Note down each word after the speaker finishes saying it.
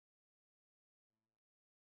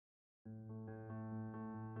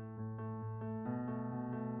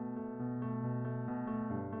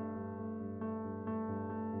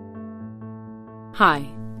Hi,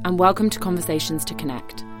 and welcome to Conversations to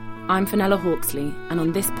Connect. I'm Fenella Hawksley, and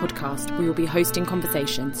on this podcast we will be hosting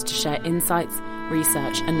conversations to share insights,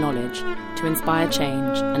 research and knowledge to inspire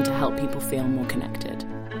change and to help people feel more connected.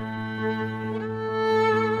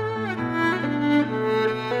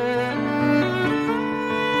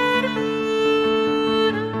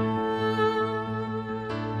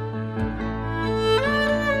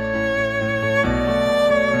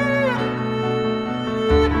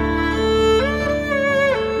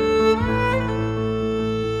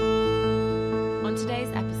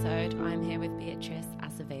 Beatriz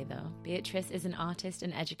Acevedo. Beatriz is an artist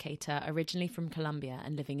and educator originally from Colombia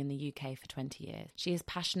and living in the UK for 20 years. She is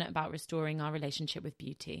passionate about restoring our relationship with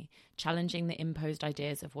beauty, challenging the imposed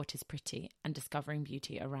ideas of what is pretty, and discovering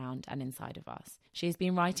beauty around and inside of us. She has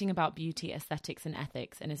been writing about beauty, aesthetics and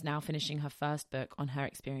ethics and is now finishing her first book on her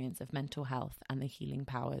experience of mental health and the healing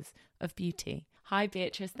powers of beauty. Hi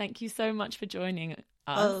Beatriz, thank you so much for joining us.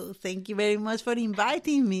 Oh, thank you very much for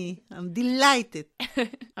inviting me. I'm delighted.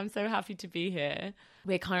 I'm so happy to be here.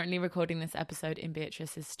 We're currently recording this episode in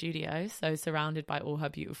Beatriz's studio, so surrounded by all her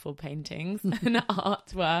beautiful paintings and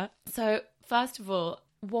artwork. So first of all,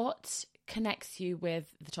 what connects you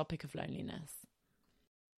with the topic of loneliness?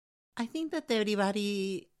 I think that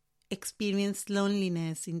everybody experiences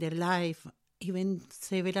loneliness in their life, even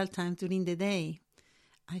several times during the day.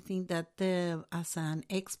 I think that as an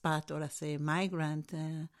expat or as a migrant,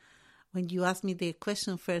 when you asked me the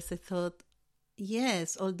question first, I thought,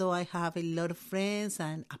 yes, although I have a lot of friends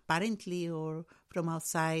and apparently or from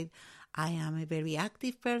outside, I am a very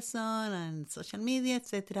active person and social media,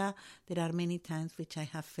 etc. There are many times which I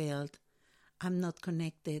have felt I'm not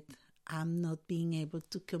connected. I'm not being able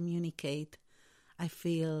to communicate. I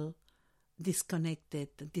feel disconnected,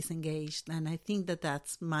 disengaged, and I think that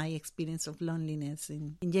that's my experience of loneliness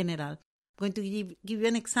in general. I'm going to give you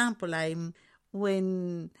an example.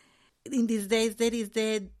 When in these days there is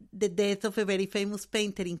the death of a very famous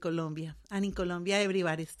painter in Colombia, and in Colombia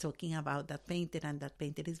everybody is talking about that painter, and that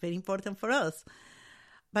painter is very important for us.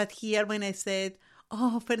 But here when I said,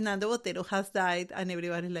 oh, Fernando Botero has died, and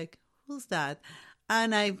everybody like, who's that?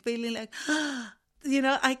 And I'm feeling like,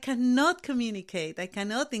 I cannot communicate, I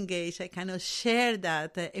cannot engage, I cannot share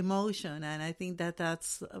that emotion. And I think that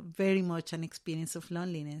that's very much an experience of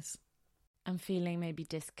loneliness. And feeling maybe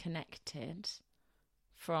disconnected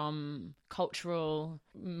from cultural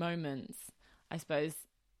moments, I suppose,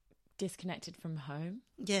 disconnected from home.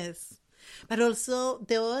 Yes. But also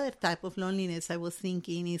the other type of loneliness I was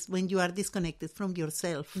thinking is when you are disconnected from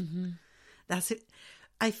yourself. Mm-hmm. That's it.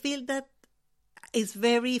 I feel that it's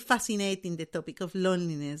very fascinating, the topic of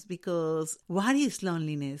loneliness, because what is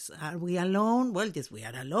loneliness? Are we alone? Well, yes, we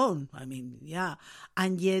are alone. I mean, yeah.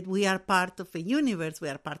 And yet we are part of a universe. We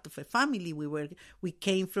are part of a family. We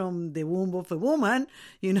came from the womb of a woman,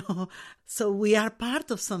 so we are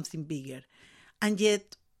part of something bigger. And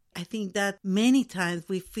yet I think that many times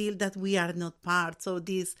we feel that we are not part. So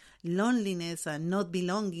this loneliness and not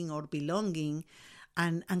belonging or belonging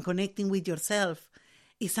and connecting with yourself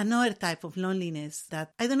is another type of loneliness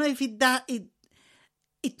that I don't know if I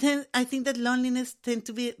think that loneliness tends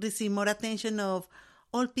to receive more attention of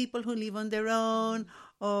all people who live on their own,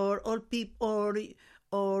 or all people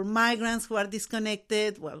or migrants who are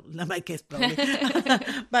disconnected. Well, not my case probably,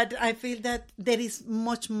 but I feel that there is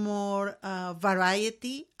much more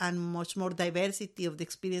variety and much more diversity of the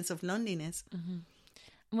experience of loneliness.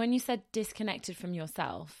 Mm-hmm. When you said disconnected from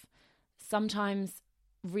yourself, sometimes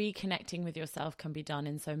reconnecting with yourself can be done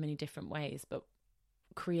in so many different ways, but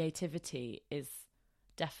creativity is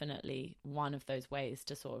definitely one of those ways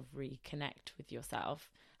to sort of reconnect with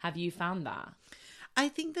yourself. Have you found that? I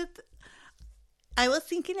think that I was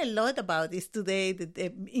thinking a lot about this today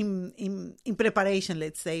in preparation,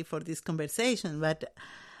 let's say, for this conversation. But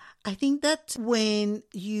I think that when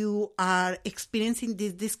you are experiencing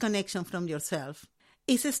this disconnection from yourself,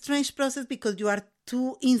 it's a strange process because you are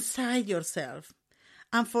too inside yourself.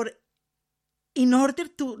 And in order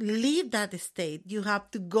to leave that state, you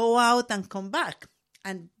have to go out and come back.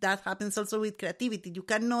 And that happens also with creativity. You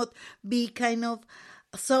cannot be kind of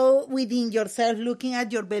so within yourself, looking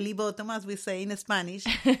at your belly bottom, as we say in Spanish.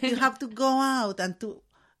 You have to go out and to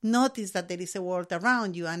notice that there is a world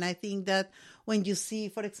around you. And I think that when you see,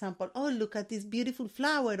 for example, oh, look at this beautiful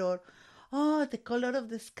flower, or oh, the color of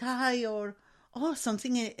the sky, or oh,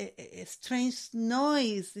 something, a strange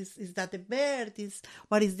noise. Is that a bird?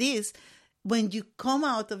 What is this? When you come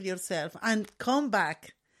out of yourself and come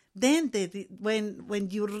back, then when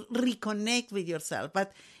you reconnect with yourself.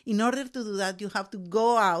 But in order to do that, you have to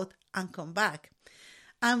go out and come back.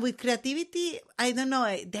 And with creativity, I don't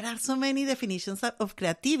know, there are so many definitions of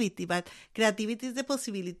creativity, but creativity is the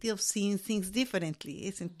possibility of seeing things differently,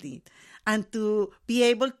 isn't it? And to be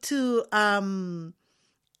able to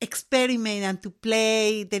experiment and to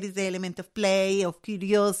play. There is the element of play, of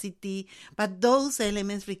curiosity, but those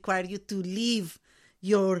elements require you to leave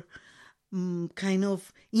your kind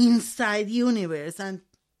of inside universe and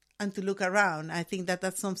to look around. I think that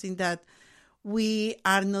that's something that we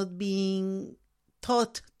are not being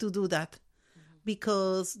taught to do that,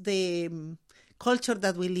 because the culture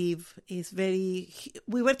that we live is very,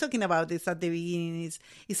 we were talking about this at the beginning,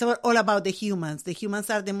 it's all about the humans. The humans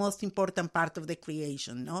are the most important part of the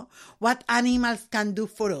creation, no? What animals can do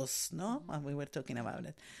for us, no? And we were talking about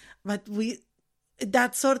it. But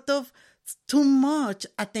that sort of too much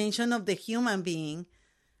attention of the human being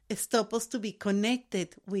stop us to be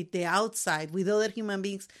connected with the outside, with other human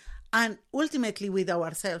beings, and ultimately with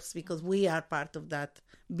ourselves, because we are part of that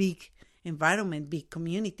big environment, big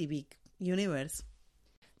community, big universe.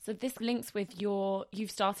 So this links with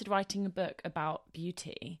you've started writing a book about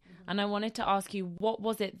beauty. And I wanted to ask you, what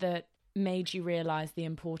was it that made you realize the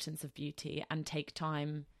importance of beauty and take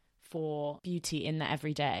time for beauty in the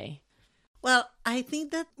everyday? Well, I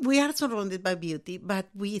think that we are surrounded by beauty, but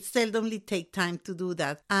we seldomly take time to do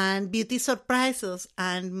that. And beauty surprises us.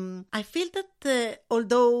 And I feel that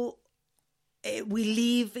although we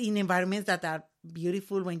live in environments that are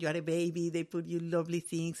beautiful, when you are a baby, they put you lovely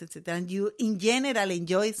things, etc., and you in general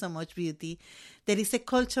enjoy so much beauty, there is a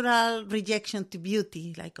cultural rejection to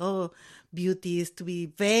beauty, like, oh, beauty is to be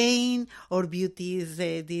vain, or beauty is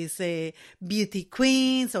these beauty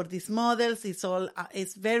queens or these models.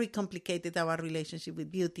 It's very complicated, our relationship with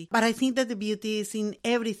beauty. But I think that the beauty is in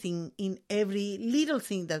everything, in every little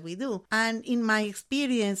thing that we do. And in my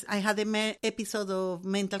experience, I had an episode of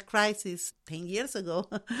mental crisis 10 years ago.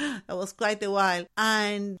 That was quite a while.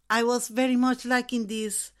 And I was very much like in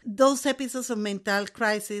those episodes of mental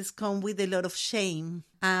crisis come with a lot of shame.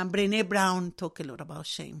 Brené Brown talked a lot about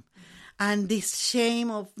shame. And this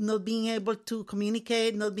shame of not being able to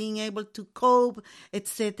communicate, not being able to cope,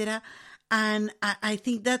 etc. And I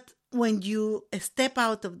think that when you step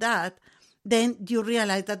out of that, then you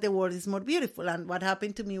realize that the world is more beautiful. And what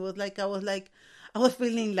happened to me was I was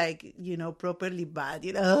feeling like, properly bad,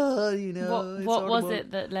 What was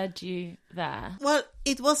it that led you there? Well,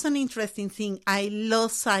 it was an interesting thing. I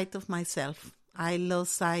lost sight of myself. I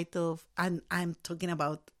lost sight of, and I'm talking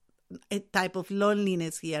about a type of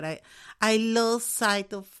loneliness here. I lost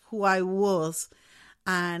sight of who I was.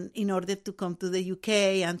 And in order to come to the UK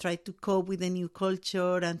and try to cope with the new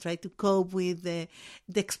culture and try to cope with the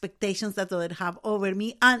expectations that others have over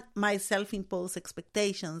me and my self-imposed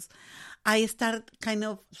expectations, I started kind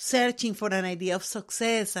of searching for an idea of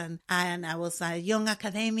success. And I was a young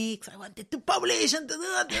academic. I wanted to publish and to do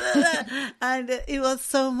that. And it was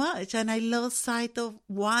so much. And I lost sight of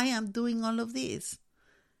why I'm doing all of this.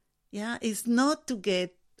 Yeah, it's not to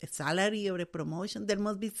get a salary or a promotion. There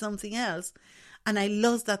must be something else. And I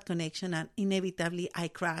lost that connection, and inevitably I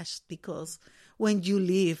crashed, because when you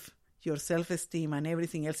leave your self-esteem and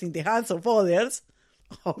everything else in the hands of others,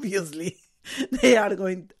 obviously they are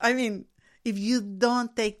going, if you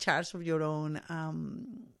don't take charge of your own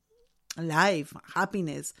life,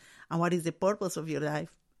 happiness, and what is the purpose of your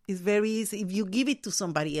life, it's very easy. If you give it to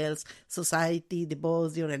somebody else, society, the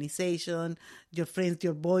boss, the organization, your friends,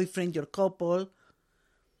 your boyfriend, your couple,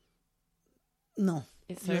 no.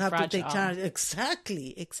 It's so you have fragile. to take charge.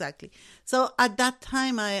 Exactly. So at that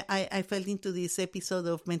time, I fell into this episode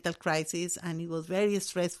of mental crisis, and it was very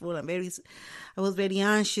stressful and I was very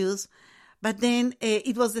anxious. But then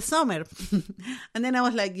it was the summer, and then I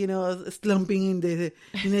was like, slumping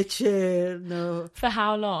in a chair. No. For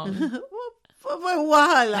how long? For a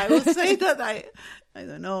while. I would say that I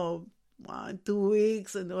don't know, 1-2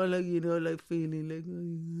 weeks, and all like feeling like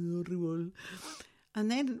horrible.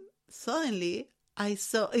 And then suddenly I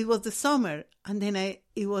saw it was the summer, and then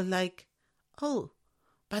it was like, oh,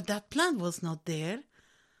 but that plant was not there,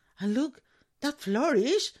 and look, that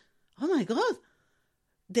flourish. Oh my God,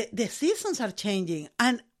 the seasons are changing,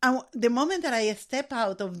 and the moment that I step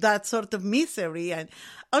out of that sort of misery, and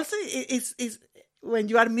also it's when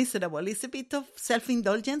you are miserable, it's a bit of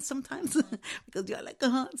self-indulgence sometimes, because you are like,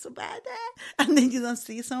 oh, it's so bad, and then you don't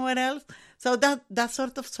see somewhere else. So that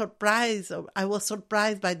sort of surprise, I was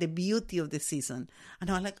surprised by the beauty of the season.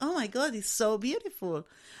 And I was like, oh my God, it's so beautiful.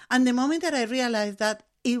 And the moment that I realized that,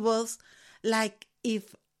 it was like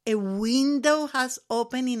if a window has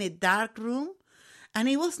opened in a dark room, and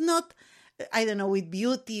it was not, I don't know, with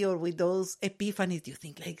beauty or with those epiphanies, you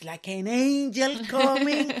think like an angel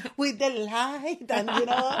coming with the light, and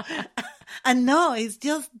And no, it's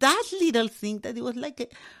just that little thing that it was like a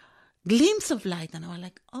glimpse of light. And I was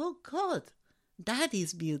like, oh God, that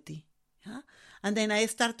is beauty. Yeah? And then I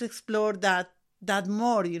start to explore that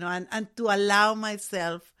more, and to allow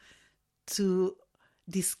myself to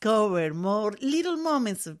discover more little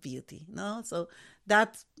moments of beauty, So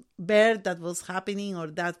that bird that was happening, or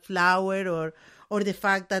that flower, or the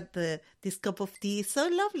fact that this cup of tea is so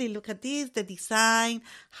lovely. Look at this, the design,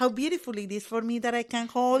 how beautiful it is for me that I can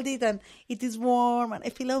hold it and it is warm and I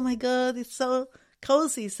feel, oh my God, it's so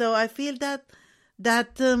cozy. So I feel that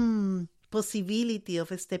possibility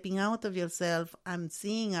of stepping out of yourself and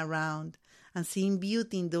seeing around and seeing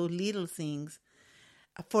beauty in those little things.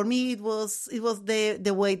 For me, it was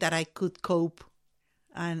the way that I could cope.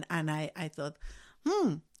 And I thought,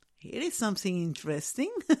 here is something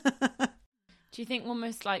interesting. Do you think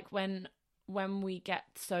almost like when we get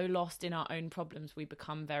so lost in our own problems, we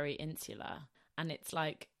become very insular, and it's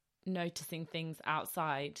like noticing things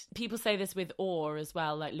outside? People say this with awe as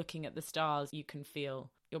well, like looking at the stars, you can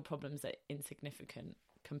feel your problems are insignificant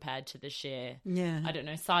compared to the sheer, I don't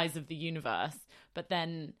know, size of the universe. But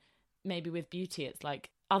then maybe with beauty, it's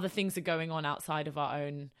like other things are going on outside of our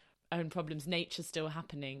own problems. Nature's still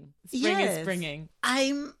happening. Spring is springing.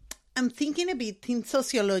 I'm thinking a bit in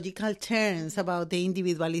sociological terms about the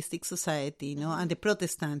individualistic society, and the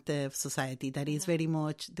Protestant society that is very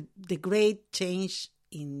much the great change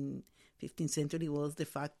in 15th century was the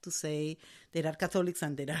fact to say there are Catholics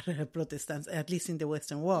and there are Protestants, at least in the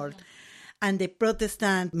Western world. And the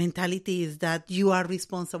Protestant mentality is that you are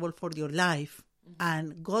responsible for your life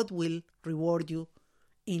and God will reward you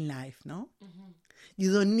in life, no?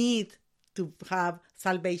 You don't need to have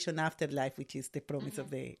salvation after life, which is the promise of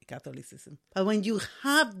the Catholicism. But when you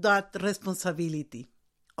have that responsibility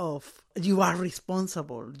of you are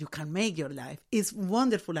responsible, you can make your life, it's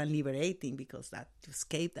wonderful and liberating because that you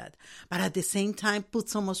escape that. But at the same time, put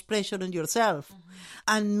so much pressure on yourself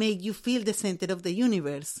and make you feel the center of the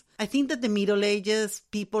universe. I think that the Middle Ages,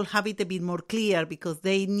 people have it a bit more clear because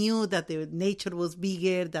they knew that the nature was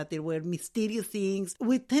bigger, that there were mysterious things.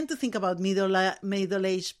 We tend to think about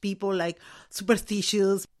middle-aged people like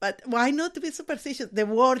superstitious, but why not to be superstitious? The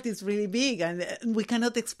world is really big and we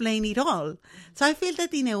cannot explain it all. So I feel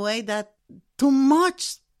that in a way that too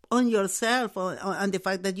much on yourself, and the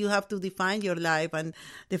fact that you have to define your life, and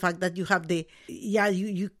the fact that you have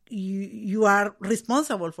you are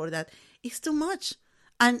responsible for that, is too much.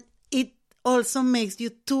 And it also makes you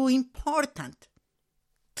too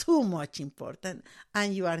much important,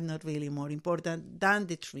 and you are not really more important than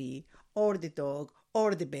the tree or the dog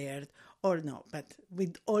or the bird or no. But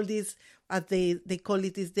with all this, as they call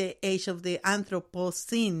it, is the age of the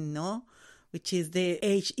Anthropocene, no? Which is the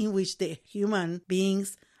age in which the human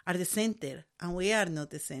beings are the center, and we are not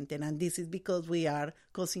the center. And this is because we are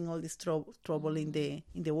causing all this trouble in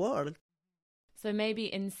the world. So maybe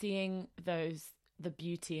in seeing the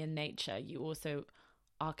beauty in nature, you also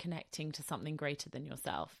are connecting to something greater than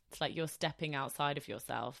yourself. It's like you're stepping outside of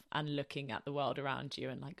yourself and looking at the world around you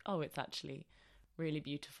and like, oh, it's actually really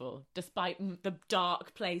beautiful. Despite the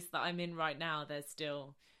dark place that I'm in right now, there's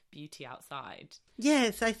still beauty outside.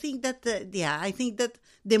 Yes, I think that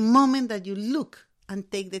the moment that you look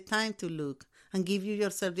and take the time to look and give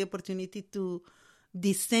yourself the opportunity to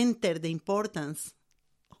decenter the importance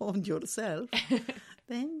of yourself,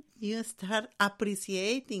 then you start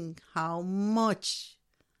appreciating how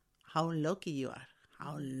lucky you are,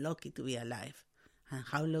 how lucky to be alive, and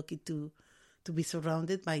how lucky to be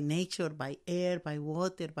surrounded by nature, by air, by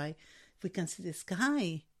water, if we can see the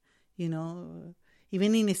sky,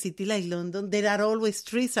 Even in a city like London, there are always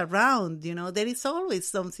trees around, There is always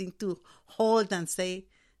something to hold and say,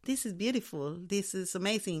 this is beautiful, this is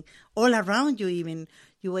amazing. All around you even.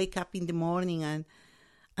 You wake up in the morning and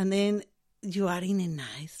then you are in a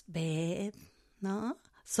nice bed, no?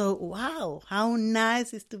 So, wow, how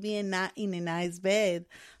nice is to be in a nice bed.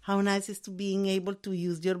 How nice is to being able to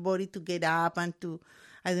use your body to get up and to,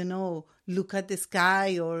 look at the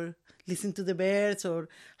sky or listen to the birds or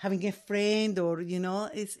having a friend or,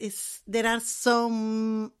 there are so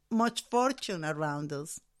much fortune around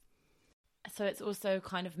us. So it's also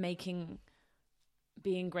kind of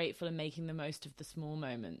being grateful and making the most of the small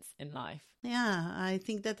moments in life. Yeah, I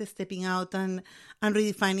think that stepping out and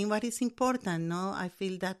redefining what is important, no? I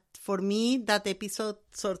feel that for me, that episode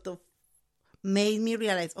sort of made me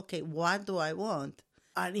realize, okay, what do I want?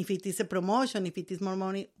 And if it is a promotion, if it is more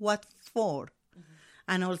money, what for?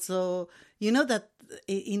 And also, that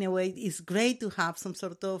in a way it's great to have some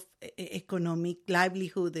sort of economic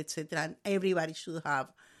livelihood, etc. And everybody should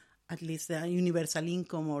have at least a universal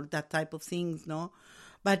income or that type of things, no?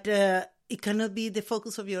 But it cannot be the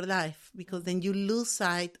focus of your life, because then you lose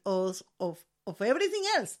sight of everything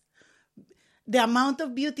else. The amount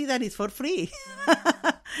of beauty that is for free,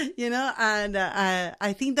 and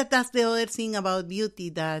I think that that's the other thing about beauty,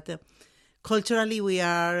 that culturally we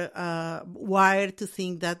are wired to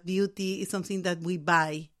think that beauty is something that we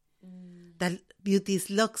buy, that beauty is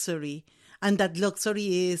luxury, and that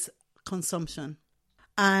luxury is consumption.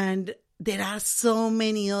 And there are so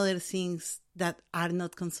many other things that are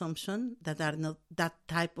not consumption, that are not that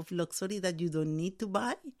type of luxury, that you don't need to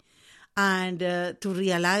buy. And to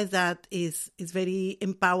realize that is very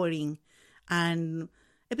empowering and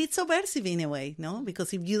a bit subversive in a way, no?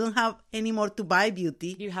 Because if you don't have any more to buy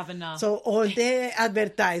beauty, you have enough. So all the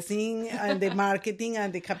advertising and the marketing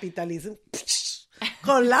and the capitalism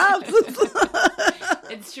collapse.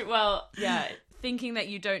 It's true. Well, yeah, thinking that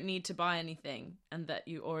you don't need to buy anything and that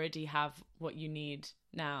you already have what you need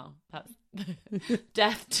now, that's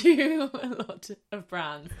death to a lot of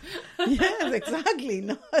brands. Yes, exactly.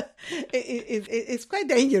 No, it's quite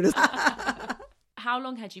dangerous. How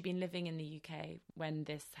long had you been living in the UK when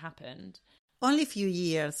this happened? Only a few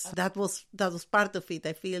years. That was part of it.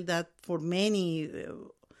 I feel that for many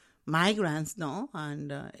migrants, no,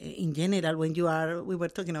 and in general, when we were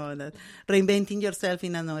talking about that, reinventing yourself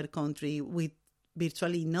in another country with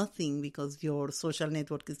virtually nothing, because your social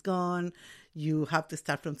network is gone, you have to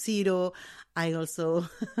start from zero. I also,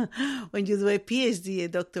 when you do a PhD, a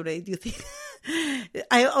doctorate, you think,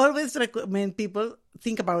 I always recommend people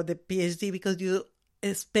think about the PhD, because you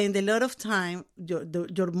spend a lot of time,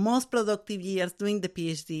 your most productive years doing the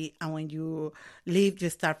PhD, and when you leave, you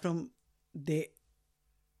start from the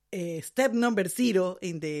step number 0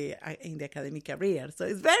 in the academic career. So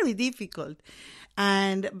it's very difficult.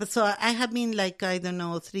 But so I have been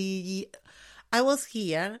 3 years. I was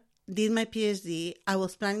here, did my PhD. I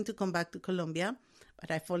was planning to come back to Colombia,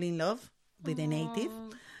 but I fall in love with a native.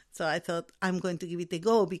 So I thought, I'm going to give it a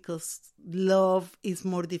go, because love is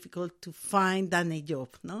more difficult to find than a job,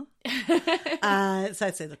 no? So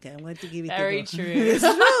I said, okay, I'm going to give it a go. Very true. It's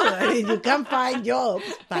true. I mean, you can find jobs,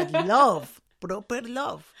 but love, proper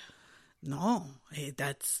love, no.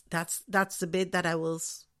 That's the bit that I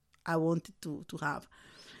wanted to have.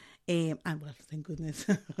 And well, thank goodness,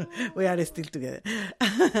 we are still together.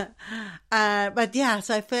 But yeah,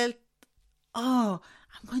 so I felt, I'm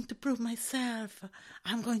going to prove myself.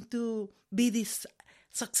 I'm going to be this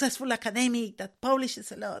successful academic that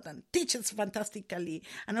publishes a lot and teaches fantastically.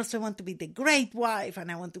 And also I want to be the great wife,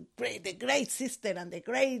 and I want to be the great sister and the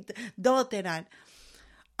great daughter.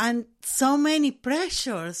 And so many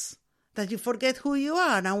pressures that you forget who you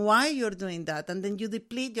are and why you're doing that. And then you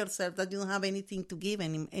deplete yourself, that you don't have anything to give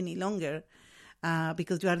any longer,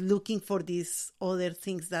 because you are looking for these other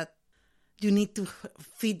things that you need to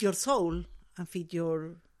feed your soul and feed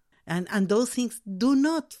your... And those things do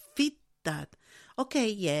not fit that. Okay,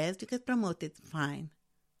 yes, you get promoted, fine.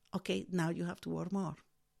 Okay, now you have to work more.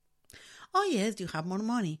 Oh, yes, you have more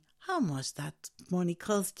money. How much that money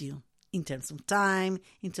cost you in terms of time,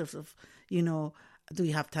 in terms of, do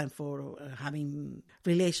you have time for having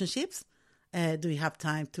relationships? Do you have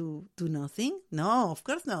time to do nothing? No, of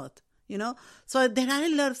course not. So there are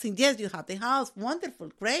a lot of things. Yes, you have the house,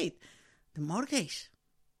 wonderful, great. The mortgage.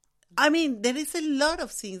 I mean, there is a lot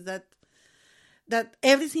of things that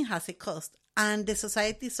everything has a cost. And the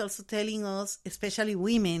society is also telling us, especially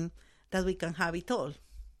women, that we can have it all.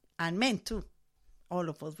 And men too. All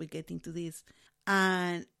of us, we get into this.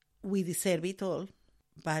 And we deserve it all.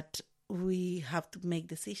 But we have to make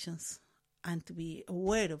decisions and to be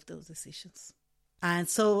aware of those decisions. And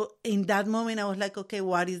so in that moment, I was like, okay,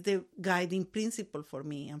 what is the guiding principle for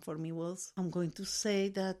me? And for me was, I'm going to say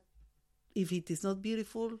that if it is not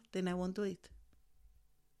beautiful, then I won't do it.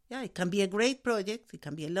 Yeah, it can be a great project. It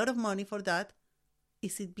can be a lot of money for that.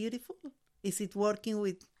 Is it beautiful? Is it working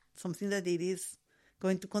with something that it is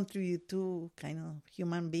going to contribute to kind of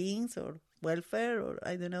human beings or welfare, or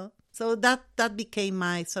I don't know. So that became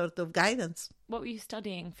my sort of guidance. What were you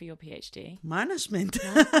studying for your PhD? Management.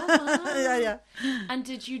 Yeah. And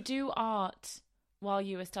did you do art while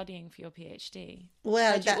you were studying for your PhD?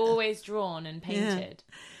 Well, had you always drawn and painted?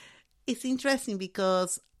 Yeah. It's interesting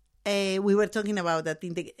because we were talking about that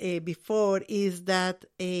in the before, is that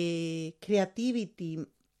creativity.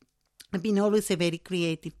 I've been always a very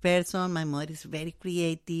creative person. My mother is very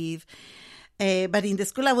creative. But in the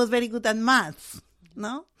school, I was very good at maths,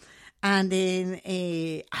 no? And then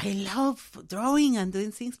I love drawing and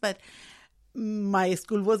doing things, but my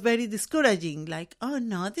school was very discouraging. Like, oh,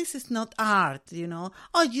 no, this is not art,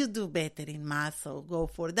 Oh, you do better in maths, so go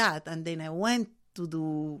for that. And then I went to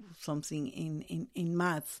do something in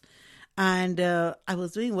maths. And I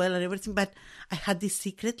was doing well and everything, but I had this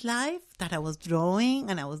secret life that I was drawing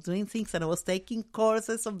and I was doing things and I was taking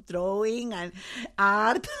courses of drawing and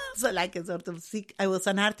art. So like a sort of I was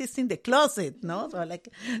an artist in the closet, no? So like,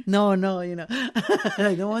 no, I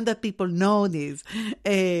don't want that people know this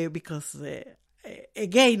because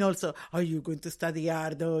again, also, are you going to study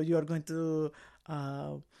art or you're going to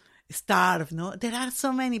starve, no? There are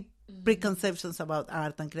so many preconceptions about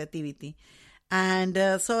art and creativity. And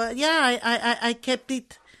I kept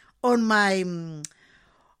it on my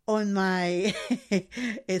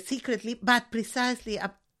secretly, but precisely,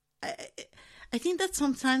 I think that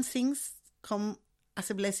sometimes things come as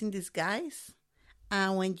a blessing in disguise.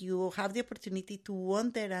 And when you have the opportunity to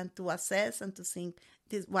wonder and to assess and to think,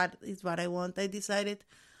 this what is what I want, I decided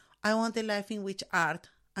I want a life in which art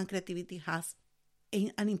and creativity has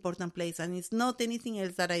an important place, and it's not anything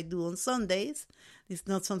else that I do on Sundays. It's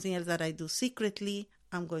not something else that I do secretly.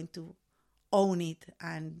 I'm going to own it,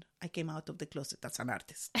 and I came out of the closet as an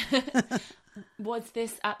artist. Was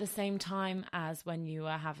this at the same time as when you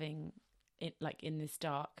were having it, like in this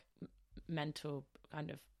dark mental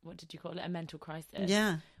kind of, what did you call it, a mental crisis?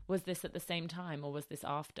 Yeah. Was this at the same time or was this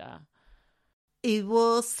after? It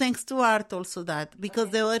was thanks to art also that, because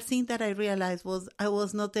the other thing that I realized was I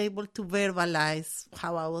was not able to verbalize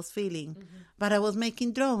how I was feeling, but I was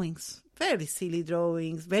making drawings, very silly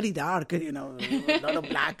drawings, very dark, a lot of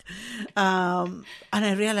black. And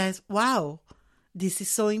I realized, wow, this is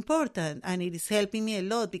so important, and it is helping me a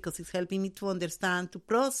lot because it's helping me to understand, to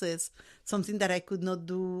process something that I could not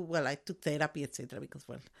do. Well, I took therapy, etc., because,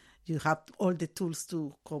 well, you have all the tools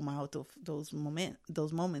to come out of those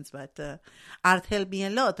moments. But art helped me a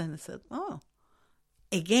lot. And I said, oh,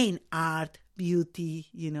 again, art, beauty,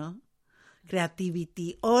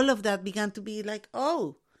 creativity, all of that began to be like,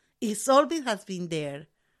 oh, it's always has been there.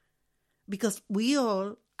 Because we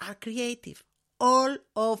all are creative. All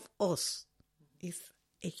of us is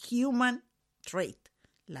a human trait,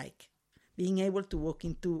 like being able to walk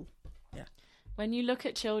into, yeah. When you look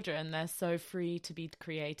at children, they're so free to be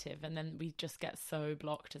creative, and then we just get so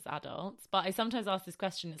blocked as adults. But I sometimes ask this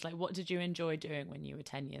question, it's like, what did you enjoy doing when you were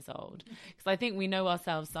 10 years old? Because I think we know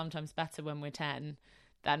ourselves sometimes better when we're 10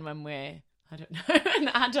 than when we're, I don't know, an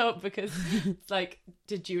adult, because it's like,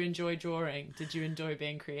 did you enjoy drawing? Did you enjoy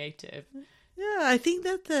being creative? Yeah, I think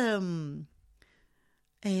that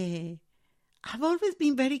I've always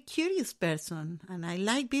been a very curious person, and I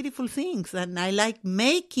like beautiful things, and I like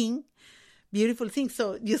making beautiful things.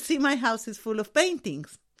 So you see my house is full of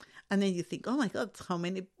paintings. And then you think, oh my God,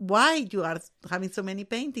 why you are having so many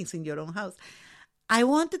paintings in your own house? I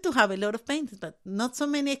wanted to have a lot of paintings, but not so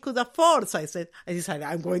many I could afford. So I decided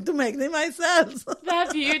I'm going to make them myself.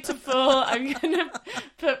 They're beautiful. I'm going to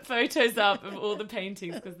put photos up of all the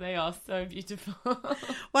paintings because they are so beautiful.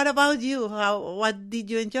 What about you? What did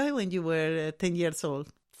you enjoy when you were 10 years old?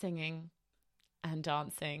 Singing and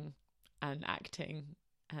dancing and acting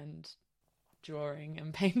and drawing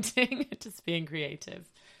and painting, just being creative.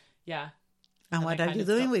 Yeah. And what are you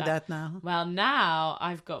doing with that now? Well, now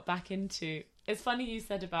I've got back into, it's funny you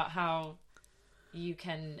said about how you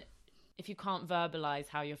can, if you can't verbalize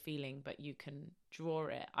how you're feeling, but you can draw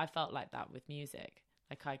it. I felt like that with music.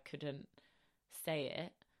 Like I couldn't say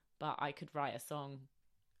it, but I could write a song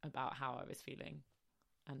about how I was feeling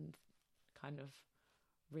and kind of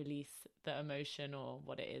release the emotion or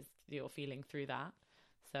what it is you're feeling through that.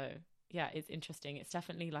 So yeah, it's interesting. It's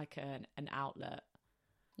definitely like an outlet.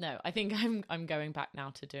 No, I think I'm going back now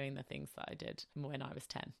to doing the things that I did when I was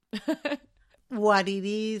 10. What it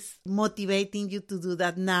is motivating you to do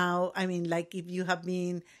that now? I mean, like if you have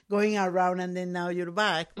been going around and then now you're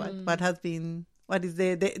back, what is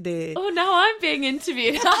the... Oh, now I'm being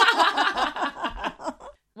interviewed.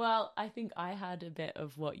 Well, I think I had a bit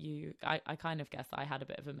of I kind of guess I had a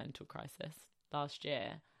bit of a mental crisis last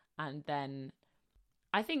year. And then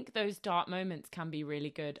I think those dark moments can be really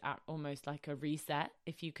good at almost like a reset.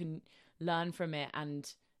 If you can learn from it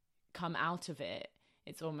and come out of it,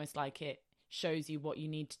 it's almost like it shows you what you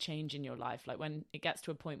need to change in your life. Like when it gets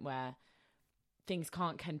to a point where things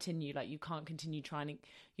can't continue, like you can't continue trying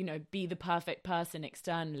to, be the perfect person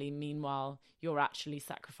externally. Meanwhile, you're actually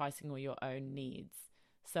sacrificing all your own needs.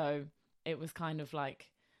 So it was kind of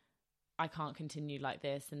like, I can't continue like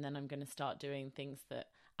this. And then I'm going to start doing things that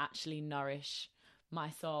actually nourish my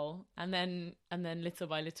soul, and then little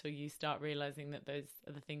by little you start realizing that those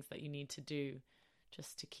are the things that you need to do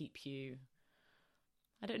just to keep you,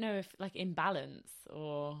 I don't know if like in balance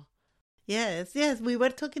or... Yes, we were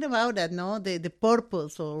talking about that, no? The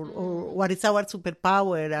purpose or what is our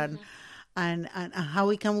superpower and how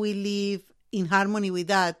we live in harmony with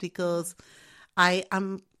that, because I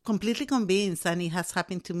am completely convinced, and it has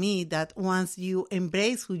happened to me, that once you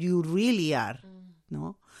embrace who you really are,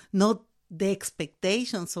 no, not the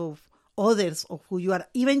expectations of others of who you are,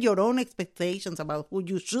 even your own expectations about who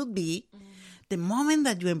you should be, the moment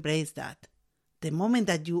that you embrace that, the moment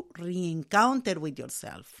that you re-encounter with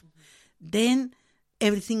yourself, then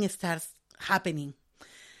everything starts happening.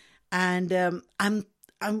 And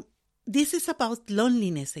this is about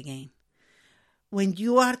loneliness again. When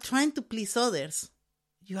you are trying to please others,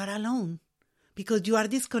 you are alone because you are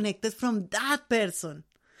disconnected from that person,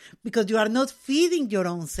 because you are not feeding your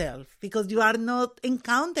own self, because you are not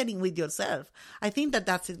encountering with yourself. I think that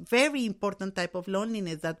that's a very important type of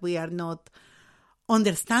loneliness that we are not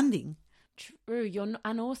understanding. True. You're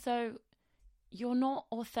not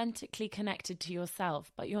authentically connected to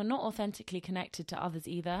yourself, but you're not authentically connected to others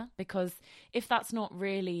either, because if that's not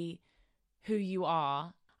really who you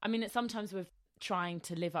are, I mean, it's sometimes with trying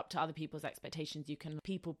to live up to other people's expectations, you can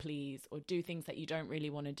people please or do things that you don't really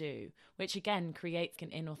want to do, which again creates an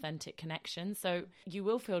inauthentic connection. So you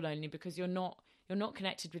will feel lonely because you're not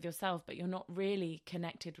connected with yourself, but you're not really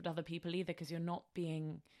connected with other people either, because you're not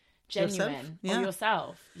being genuine or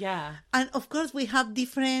yourself. Yeah. And of course we have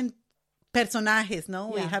different personajes, no?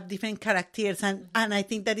 Yeah. We have different characters, and I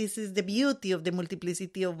think that this is the beauty of the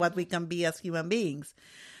multiplicity of what we can be as human beings.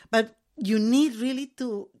 But you need really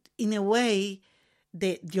to, in a way,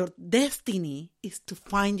 your destiny is to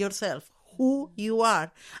find yourself, who you are,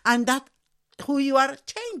 and that who you are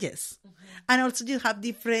changes. And also you have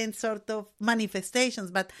different sort of manifestations,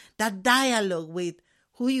 but that dialogue with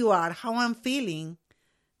who you are, how I'm feeling,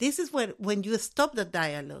 this is where, when you stop the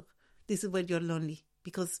dialogue, this is where you're lonely.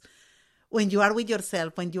 Because when you are with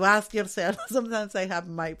yourself, when you ask yourself, sometimes I have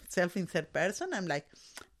myself in third person, I'm like,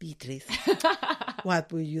 Beatriz,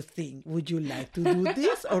 what would you think? Would you like to do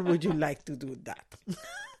this or would you like to do that?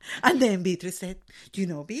 And then Beatriz said,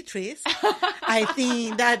 Beatriz, I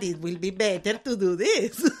think that it will be better to do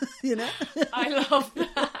this, I love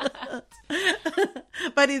that.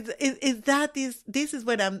 But this is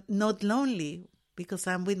where I'm not lonely, because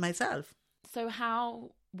I'm with myself. So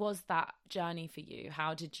how was that journey for you?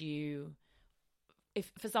 How did you,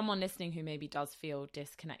 if for someone listening who maybe does feel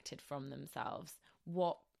disconnected from themselves,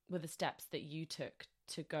 what were the steps that you took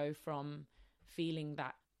to go from feeling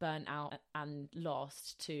that burnt out and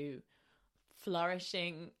lost to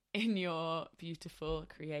flourishing in your beautiful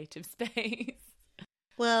creative space?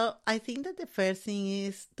 Well, I think that the first thing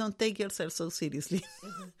is, don't take yourself so seriously.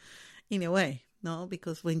 In a way, no?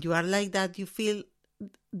 Because when you are like that, you feel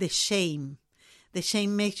the shame. The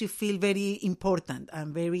shame makes you feel very important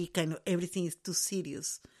and very kind of everything is too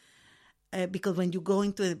serious. Because when you go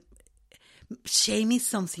into shame is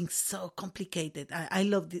something so complicated. I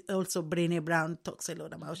love also Brené Brown talks a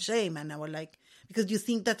lot about shame, and I was like, because you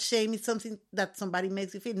think that shame is something that somebody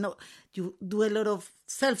makes you feel. No, you do a lot of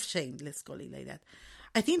self-shame, let's call it like that.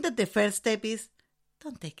 I think that the first step is,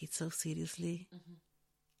 don't take it so seriously.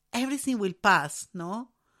 Everything will pass, no?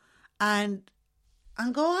 And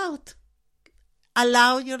go out.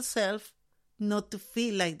 Allow yourself not to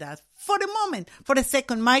feel like that for a moment, for a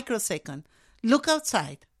second, microsecond. Look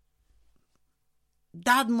outside.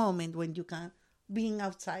 That moment when you can being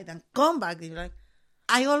outside and come back, you're like,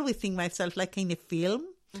 I always think myself like in a film.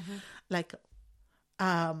 Like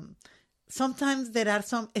sometimes there are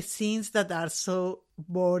some scenes that are so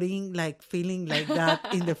boring, like feeling like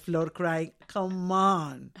that in the floor crying, come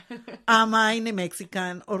on, am I in a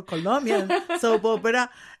Mexican or Colombian soap opera?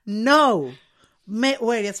 No.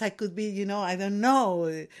 Whereas I could be, I don't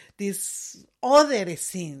know, this other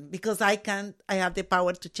scene, because I have the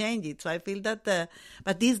power to change it. So I feel that,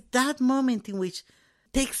 but that moment in which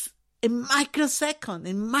takes a microsecond,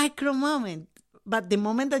 a micro moment, but the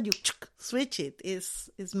moment that you switch it is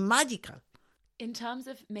magical. In terms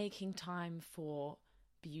of making time for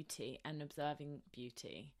beauty and observing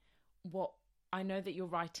beauty, I know that you're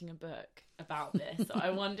writing a book about this. So I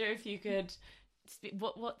wonder if you could...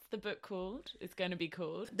 What's the book called? It's going to be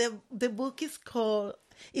called? The book is called,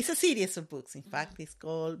 it's a series of books, in fact. It's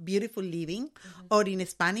called Beautiful Living, or in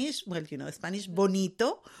Spanish, Spanish,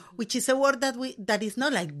 bonito, which is a word that is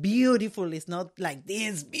not like beautiful. It's not like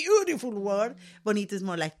this beautiful word. Bonito is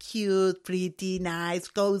more like cute, pretty, nice,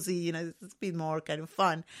 cozy, it's a bit more kind of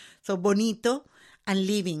fun. So bonito and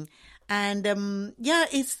living. And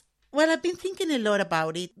well, I've been thinking a lot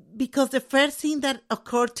about it, because the first thing that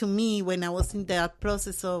occurred to me when I was in that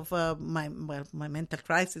process of my mental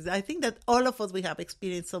crisis, I think that all of us, we have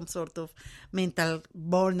experienced some sort of mental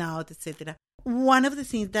burnout, etc. One of the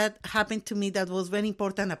things that happened to me that was very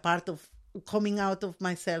important, a part of coming out of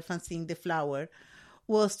myself and seeing the flower,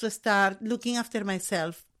 was to start looking after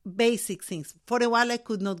myself basic things. For a while, I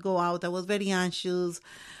could not go out. I was very anxious,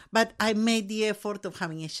 but I made the effort of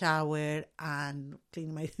having a shower and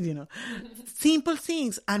cleaning my, simple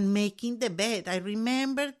things and making the bed. I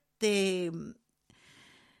remember the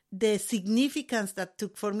significance that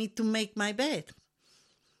took for me to make my bed.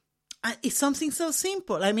 It's something so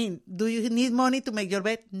simple. I mean, do you need money to make your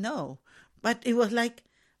bed? No. But it was like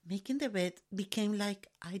making the bed became like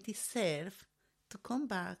I deserve to come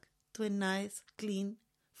back to a nice, clean,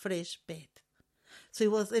 fresh bed. So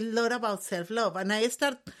it was a lot about self-love. And I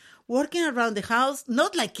started working around the house,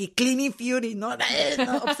 not like a cleaning fury, not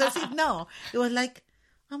obsessive. No, it was like,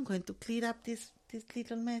 I'm going to clean up this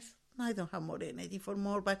little mess. I don't have more energy for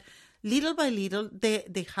more. But little by little,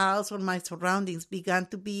 the house or my surroundings began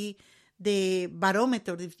to be the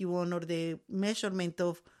barometer, if you want, or the measurement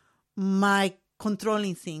of my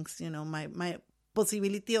controlling things, my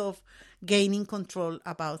possibility of gaining control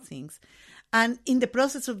about things. And in the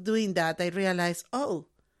process of doing that, I realized,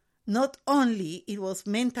 not only it was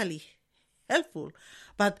mentally helpful,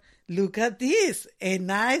 but look at this, a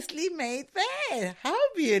nicely made bed. How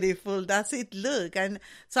beautiful does it look? And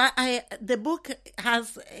so the book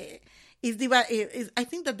has, I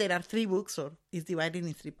think that there are 3 books, or is divided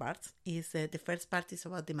in 3 parts. The first part is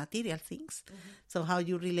about the material things. Mm-hmm. So how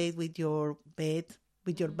you relate with your bed,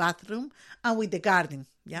 with your bathroom, and with the garden.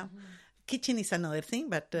 Yeah. Mm-hmm. Kitchen is another thing,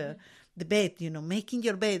 but the bed, making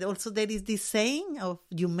your bed. Also, there is this saying of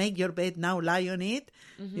you make your bed, now lie on it.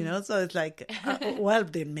 Mm-hmm. So it's like,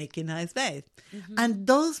 then make a nice bed. Mm-hmm. And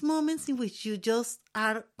those moments in which you just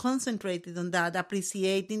are concentrated on that,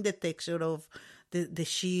 appreciating the texture of the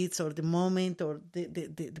sheets or the moment or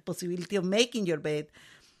the possibility of making your bed,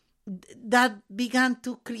 that began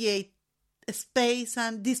to create a space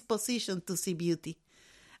and disposition to see beauty.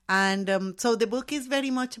 And so the book is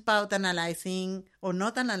very much about analyzing, or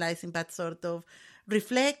not analyzing, but sort of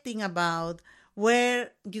reflecting about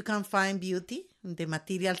where you can find beauty in the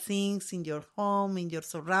material things, in your home, in your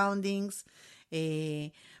surroundings,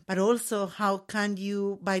 but also how can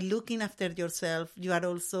you, by looking after yourself, you are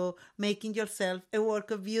also making yourself a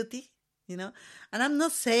work of beauty, And I'm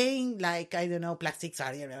not saying like, I don't know, plastic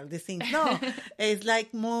surgery, all these things. No, it's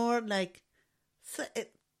like more like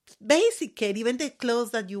basic care, even the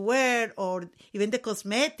clothes that you wear, or even the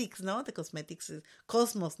cosmetics, The cosmetics is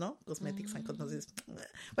cosmos, Cosmetics and cosmos is,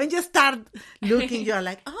 when you start looking, you're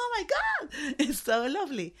like, oh my God, it's so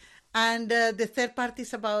lovely. And the third part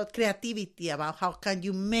is about creativity, about how can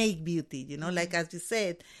you make beauty, like as you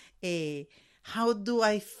said, how do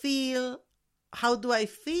I feed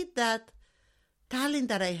that talent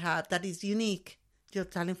that I have that is unique, your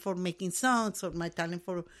talent for making songs or my talent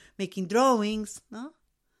for making drawings,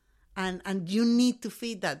 And you need to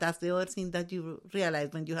feed that. That's the other thing that you realize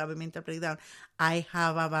when you have a mental breakdown. I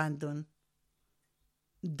have abandoned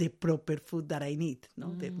the proper food that I need,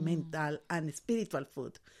 the mental and spiritual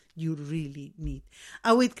food you really need.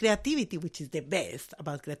 And with creativity, which is the best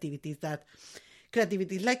about creativity, is that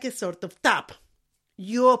creativity is like a sort of tap.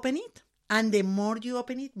 You open it, and the more you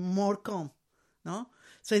open it, more come,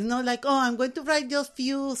 So it's not like, I'm going to write just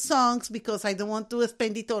few songs because I don't want to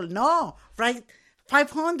spend it all. No, write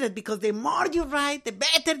 500, because the more you write, the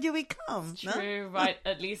better you become. True, write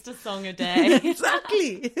at least a song a day.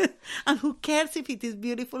 Exactly. And who cares if it is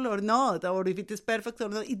beautiful or not, or if it is perfect or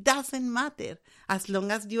not? It doesn't matter as long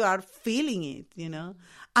as you are feeling it,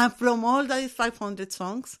 And from all those 500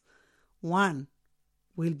 songs, one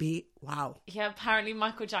will be wow. Yeah, apparently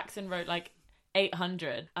Michael Jackson wrote like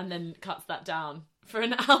 800 and then cuts that down for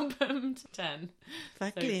an album to 10.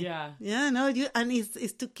 Exactly. So, yeah. Yeah, and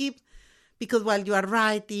it's to keep. Because while you are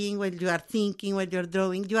writing, while you are thinking, while you are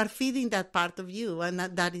drawing, you are feeding that part of you. And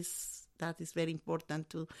that is very important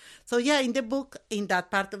too. So yeah, in the book, in that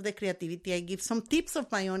part of the creativity, I give some tips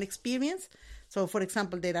of my own experience. So for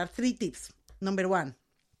example, there are 3 tips. Number 1,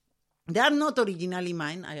 they are not originally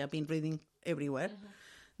mine. I have been reading everywhere. Mm-hmm.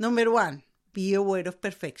 Number 1, be aware of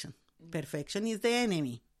perfection. Perfection is the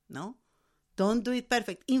enemy, Don't do it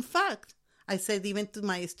perfect. In fact, I said even to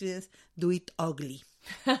my students, do it ugly.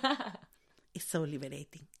 It's so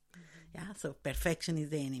liberating. Mm-hmm. Yeah, so perfection is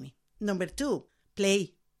the enemy. Number 2,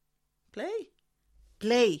 play.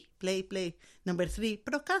 Number 3,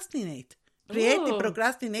 procrastinate. Creative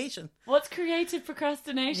procrastination. What's creative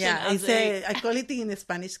procrastination? Yeah, I call it in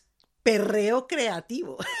Spanish, perreo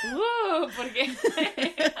creativo. Ooh, ¿por qué?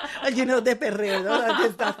 The perreo,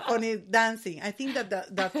 That's that funny dancing. I think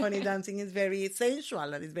that funny dancing is very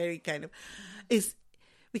sensual and it's very kind of... It's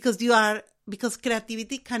because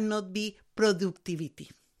creativity cannot be productivity.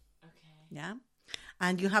 Okay. Yeah.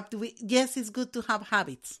 And you have to be, yes, it's good to have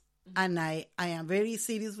habits. And I am very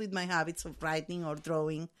serious with my habits of writing or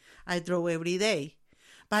drawing. I draw every day.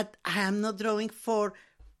 But I am not drawing for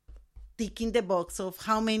ticking the box of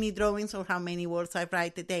how many drawings or how many words I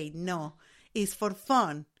write a day. No, it's for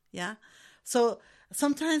fun. Yeah. So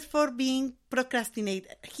sometimes for being procrastinate.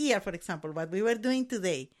 Here, for example, what we were doing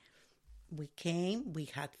today, we came, we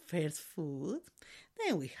had first food,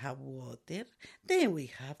 then we have water, then we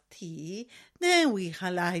have tea, then we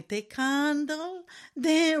light a candle,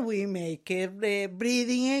 then we make a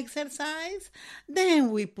breathing exercise,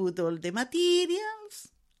 then we put all the materials,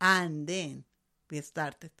 and then we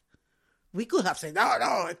started. We could have said,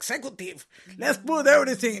 no, executive, let's put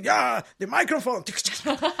everything, the microphone, let's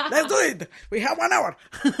do it, we have 1 hour.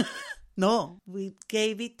 No, we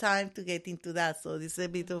gave it time to get into that, so this is a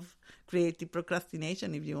bit of creative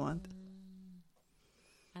procrastination if you want.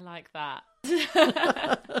 I like that.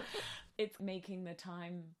 It's making the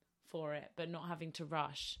time for it, but not having to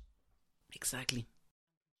rush. Exactly.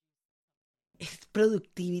 It's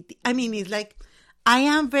productivity. I mean, it's like, I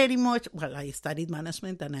am very much, I studied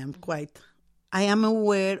management and I am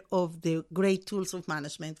aware of the great tools of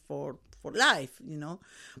management for life,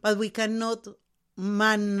 but we cannot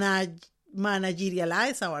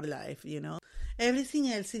managerialize our life, Everything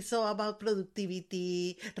else is all about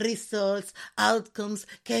productivity, results, outcomes,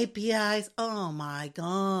 KPIs. Oh my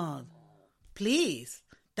God. Please,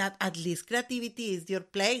 that at least creativity is your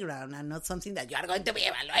playground and not something that you are going to be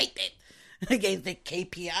evaluated against the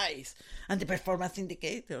KPIs and the performance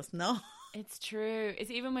indicators. No. It's true. It's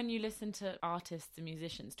even when you listen to artists and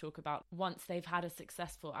musicians talk about once they've had a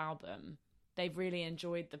successful album, they've really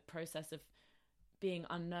enjoyed the process of being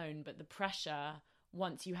unknown, but the pressure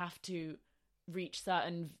once you have to reach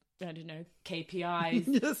certain, KPIs,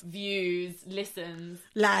 Yes. views, listens,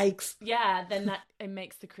 Likes. Yeah, then that it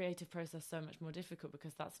makes the creative process so much more difficult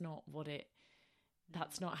because that's not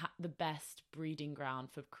the best breeding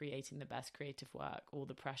ground for creating the best creative work, all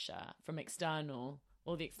the pressure from the external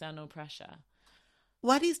pressure.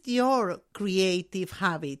 What is your creative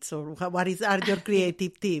habits or are your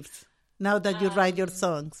creative tips now that you write your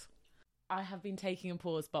songs? I have been taking a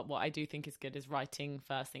pause, but what I do think is good is writing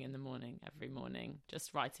first thing in the morning, every morning.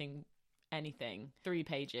 Just writing anything, 3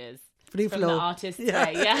 pages. Free from flow. the artist's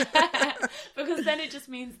way. Yeah. Because then it just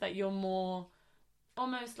means that you're more,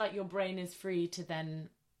 almost like your brain is free to then,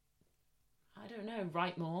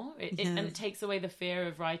 write more. And it takes away the fear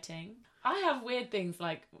of writing. I have weird things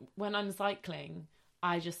like when I'm cycling,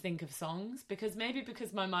 I just think of songs because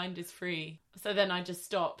my mind is free. So then I just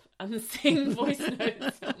stop and sing voice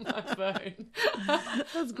notes on my phone.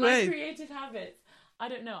 That's great. My creative habits. I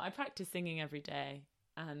don't know. I practice singing every day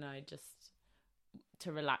and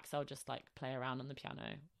to relax, I'll just play around on the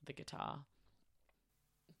piano, the guitar.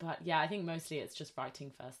 But yeah, I think mostly it's just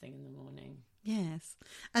writing first thing in the morning. Yes.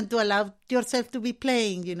 And to allow yourself to be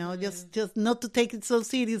playing, just not to take it so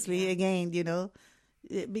seriously again,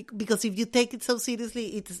 Because if you take it so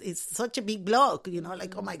seriously, it's such a big block,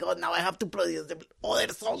 oh my God, now I have to produce the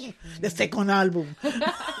other song, the second album,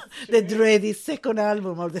 the dreaded second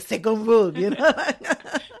album or the second book,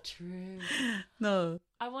 True. No.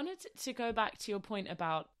 I wanted to go back to your point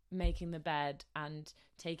about making the bed and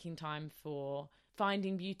taking time for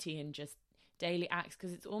finding beauty in just daily acts,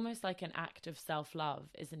 because it's almost like an act of self-love,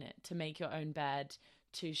 isn't it? To make your own bed,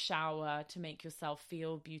 to shower, to make yourself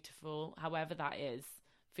feel beautiful, however that is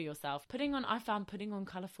for yourself. I found putting on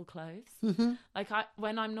colourful clothes. Mm-hmm.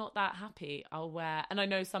 When I'm not that happy, I'll wear, and I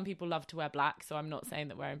know some people love to wear black, so I'm not saying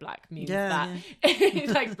that wearing black means that.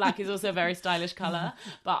 Yeah. Black is also a very stylish colour,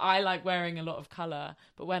 but I like wearing a lot of colour.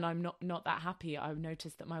 But when I'm not that happy, I've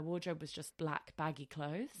noticed that my wardrobe was just black baggy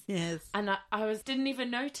clothes. Yes. And I didn't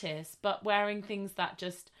even notice, but wearing things that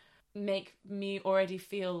just make me already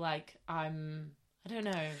feel like I don't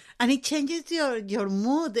know. And it changes your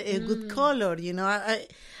mood, a good color,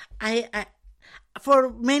 I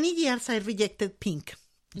for many years I rejected pink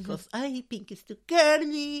because pink is too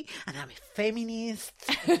girly and I'm a feminist.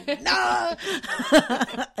 No!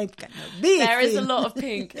 I cannot be There is seen. a lot of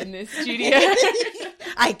pink in this studio.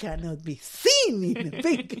 I cannot be seen in the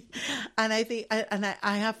pink. And I think,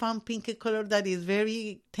 I have found pink a color that is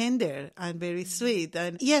very tender and very sweet.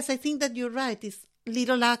 And yes, I think that you're right. It's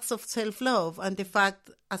little acts of self-love, and the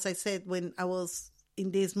fact, as I said, when I was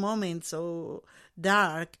in this moment so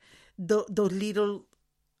dark, those little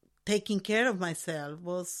taking care of myself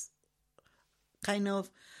was kind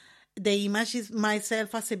of, the image is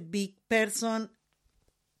myself as a big person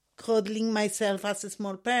cuddling myself as a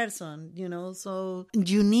small person, so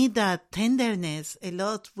you need that tenderness a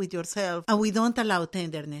lot with yourself, and we don't allow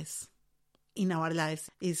tenderness in our lives.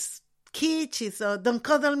 It's kitsch, it's don't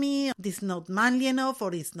cuddle me, this is not manly enough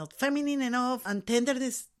or it's not feminine enough. And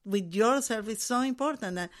tenderness with yourself is so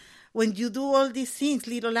important. And when you do all these things,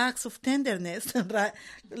 little acts of tenderness, right?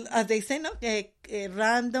 As they say, no,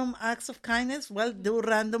 random acts of kindness, well, do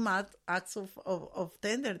random acts of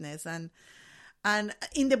tenderness. And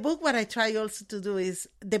in the book, what I try also to do is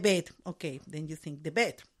the bed. Okay, then you think the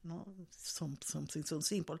bed, no, something so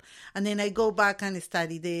simple. And then I go back and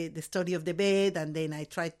study the story of the bed, and then I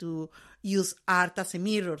try to use art as a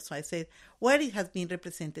mirror. So I said, where it has been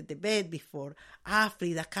represented the bed before.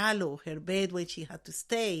 Frida Kahlo, her bed when she had to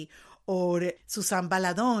stay, or Suzanne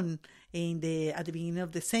Baladon at the beginning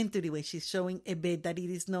of the century when she's showing a bed that it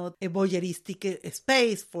is not a voyeuristic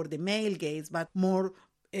space for the male gaze, but more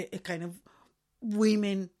a kind of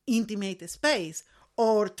women intimate space,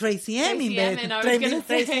 or Tracy M in bed,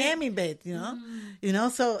 Tracy M in bed, you know.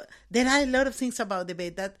 So there are a lot of things about the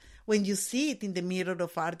bed that when you see it in the mirror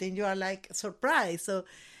of art, then you are like surprised. So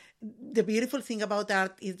the beautiful thing about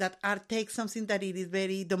art is that art takes something that it is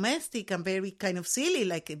very domestic and very kind of silly,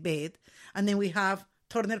 like a bed, and then we have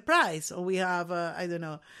Turner Price, or we have I don't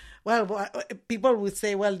know. Well, people would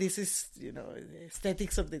say, well, this is,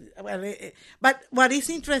 aesthetics of the... Well, but what is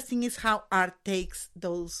interesting is how art takes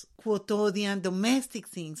those quotidian, domestic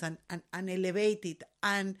things and elevate it.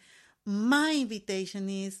 And my invitation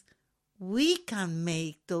is we can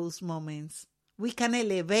make those moments. We can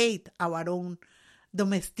elevate our own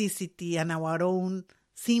domesticity and our own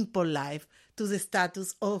simple life to the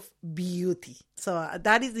status of beauty. So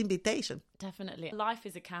that is the invitation. Definitely. Life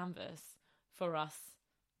is a canvas for us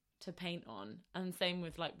to paint on, and same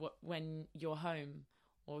with like when you're home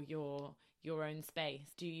or your own space.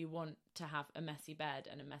 Do you want to have a messy bed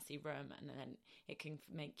and a messy room, and then it can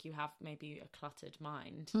make you have maybe a cluttered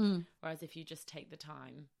mind? Whereas if you just take the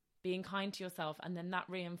time, being kind to yourself, and then that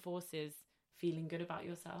reinforces feeling good about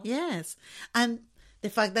yourself. Yes, and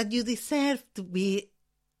the fact that you deserve to be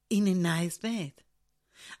in a nice bed,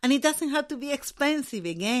 and it doesn't have to be expensive.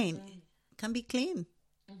 Again, it can be clean.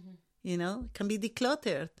 It can be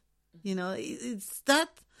decluttered. It's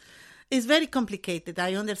very complicated.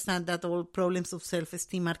 I understand that all problems of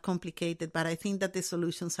self-esteem are complicated, but I think that the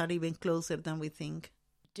solutions are even closer than we think.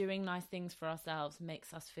 Doing nice things for ourselves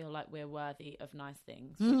makes us feel like we're worthy of nice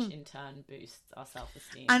things, which in turn boosts our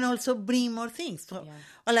self-esteem. And also bring more things. So,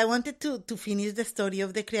 well, I wanted to finish the story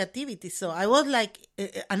of the creativity. So I was like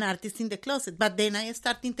an artist in the closet, but then I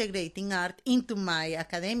started integrating art into my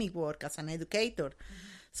academic work as an educator.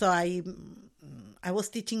 So I was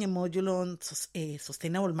teaching a module on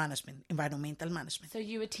sustainable management, environmental management. So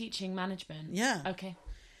you were teaching management? Yeah. Okay.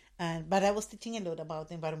 But I was teaching a lot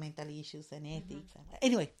about environmental issues and ethics.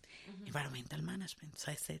 Anyway, environmental management.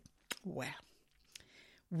 So I said, well,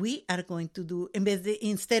 we are going to do,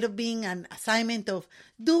 instead of being an assignment of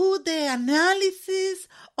do the analysis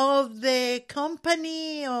of the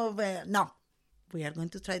company no, we are going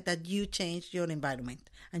to try that you change your environment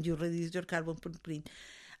and you reduce your carbon footprint.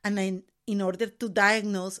 And then in order to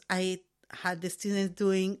diagnose, I had the students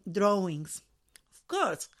doing drawings. Of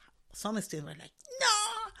course, some students were like,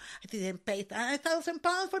 no, I didn't pay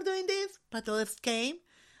 £1,000 for doing this. But others came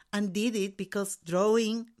and did it because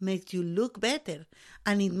drawing makes you look better.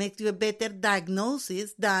 And it makes you a better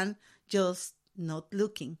diagnosis than just not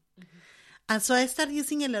looking. And so I started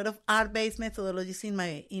using a lot of art-based methodologies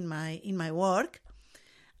in my work.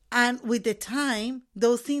 And with the time,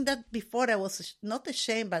 those things that before I was not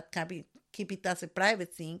ashamed but keep it as a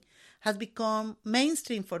private thing has become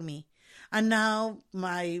mainstream for me. And now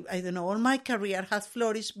all my career has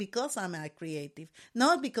flourished because I'm a creative,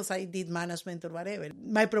 not because I did management or whatever.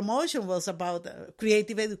 My promotion was about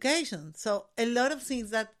creative education. So a lot of things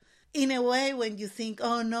that, in a way, when you think,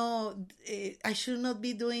 oh no, I should not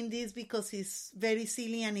be doing this because it's very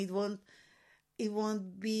silly and it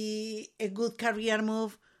won't be a good career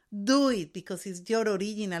move, do it because it's your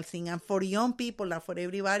original thing. And for young people and for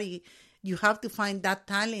everybody, you have to find that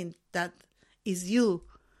talent that is you.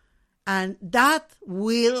 And that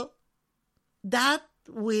will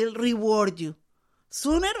reward you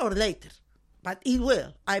sooner or later. But it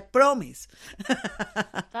will, I promise.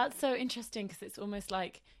 That's so interesting because it's almost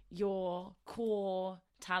like your core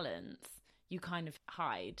talents you kind of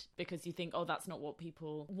hide because you think, oh, that's not what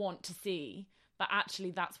people want to see. But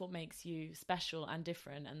actually, that's what makes you special and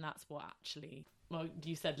different. And that's what actually, well,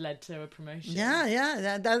 you said led to a promotion.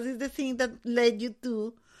 Yeah. That is the thing that led you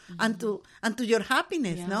to, and to your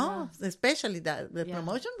happiness, no? Especially the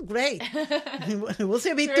promotion, great. It was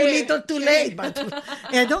a bit too little, too late, but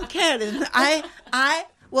I don't care. I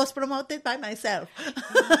was promoted by myself.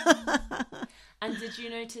 And did you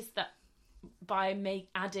notice that by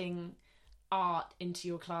adding art into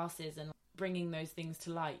your classes and bringing those things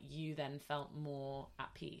to light, you then felt more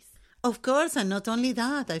at peace? Of course, and not only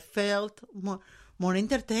that, I felt more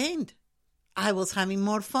entertained. I was having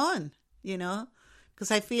more fun,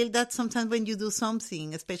 because I feel that sometimes when you do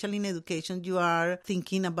something, especially in education, you are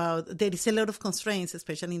thinking about, there is a lot of constraints,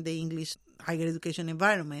 especially in the English higher education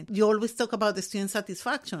environment. You always talk about the student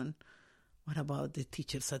satisfaction. What about the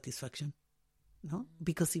teacher satisfaction? No?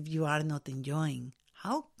 Because if you are not enjoying,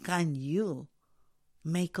 how can you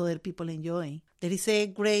make other people enjoy? There is a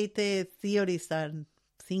great theorist and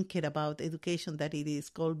thinker about education that it is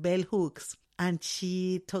called Bell Hooks, and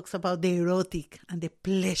she talks about the erotic and the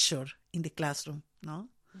pleasure in the classroom. No,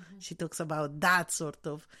 she talks about that sort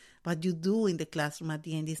of what you do in the classroom at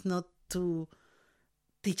the end. It's not to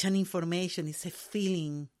teach an information; it's a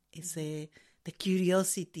feeling, it's the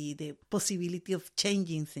curiosity, the possibility of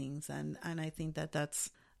changing things, and I think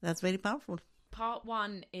that's very powerful. Part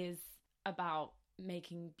 1 is about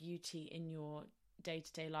making beauty in your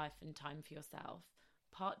day-to-day life and time for yourself.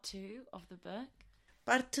 Part 2 of the book?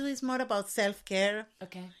 Part 2 is more about self-care.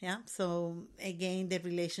 Okay. Yeah. So again, the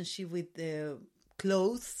relationship with the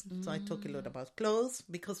clothes. So I talk a lot about clothes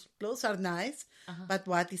because clothes are nice, but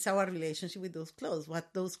what is our relationship with those clothes?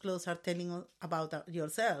 What those clothes are telling us about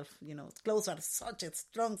yourself? Clothes are such a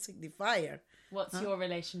strong signifier. What's your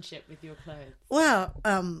relationship with your clothes? Well,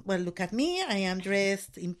 look at me. I am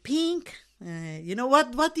dressed in pink.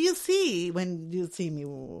 What do you see when you see me?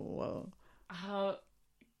 Whoa. How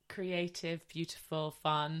creative, beautiful,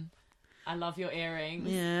 fun. I love your earrings.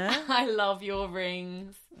 Yeah. I love your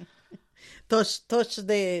rings. Touch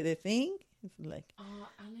the thing. It's like,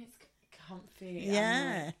 and it's comfy.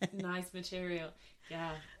 Yeah. And nice material.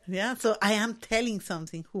 Yeah. Yeah. So I am telling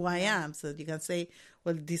something who I am. So you can say,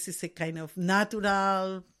 well, this is a kind of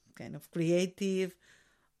natural, kind of creative,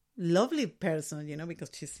 lovely person,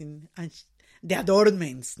 because she's in the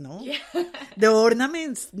adornments, no? Yeah. The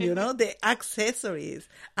ornaments, the accessories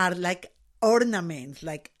are like ornaments,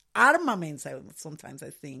 like armaments. Sometimes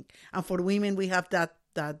I think, and for women we have that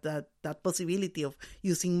possibility of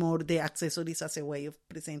using more the accessories as a way of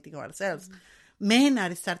presenting ourselves. Men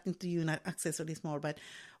are starting to use accessories more, but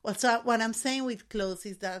so what I'm saying with clothes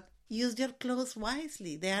is that use your clothes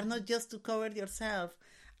wisely. They are not just to cover yourself,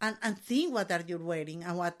 and think what are you wearing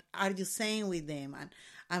and what are you saying with them,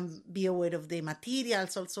 and be aware of the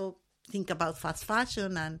materials. Also think about fast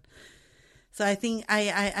fashion, and so I think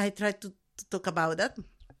I try to talk about that.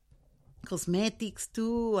 Cosmetics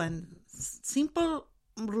too, and simple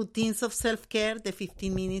routines of self-care, the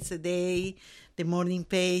 15 minutes a day, the morning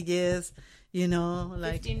pages,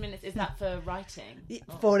 like 15 minutes, is that for writing?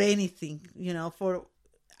 For anything,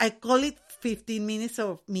 I call it 15 minutes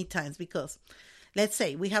of me times because let's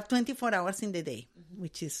say we have 24 hours in the day,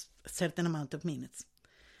 which is a certain amount of minutes,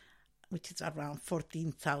 which is around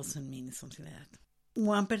 14,000 minutes, something like that.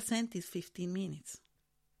 1% is 15 minutes.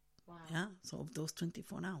 Wow. Yeah, so of those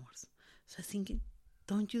 24 hours. So I'm thinking,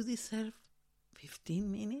 don't you deserve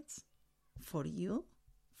 15 minutes for you,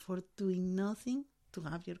 for doing nothing, to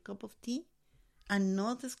have your cup of tea and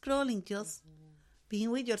not scrolling, just being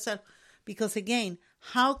with yourself? Because again,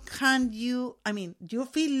 how can you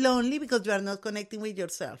feel lonely because you are not connecting with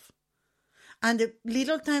yourself. And the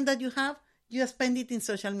little time that you have, you spend it in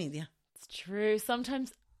social media. It's true.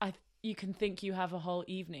 Sometimes you can think you have a whole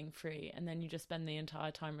evening free and then you just spend the entire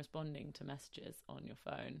time responding to messages on your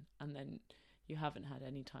phone and then you haven't had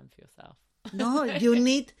any time for yourself. No, you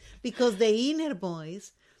need, because the inner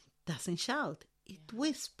voice doesn't shout, it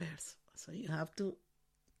whispers. So you have to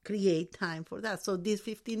create time for that. So this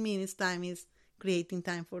 15 minutes time is creating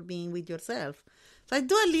time for being with yourself. So I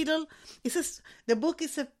do a little, the book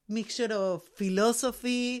is a mixture of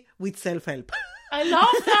philosophy with self-help. I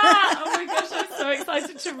love that. Oh my gosh, I'm so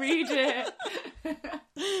excited to read it.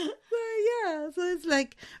 So it's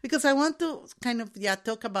like, because I want to kind of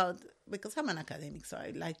talk about, because I'm an academic, so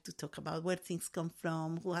I like to talk about where things come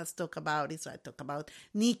from, who has talked about it. So I talk about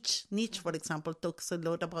Nietzsche. Nietzsche, for example, talks a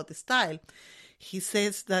lot about the style. He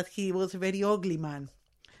says that he was a very ugly man,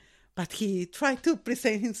 but he tried to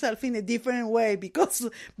present himself in a different way because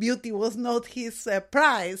beauty was not his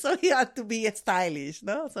prize. So he had to be stylish,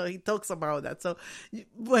 no? So he talks about that. So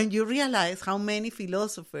when you realize how many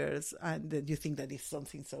philosophers, and you think that is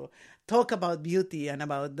something, so talk about beauty and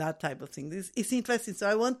about that type of thing, it's interesting. So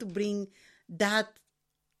I want to bring that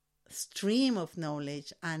stream of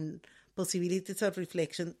knowledge and possibilities of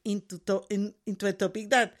reflection into a topic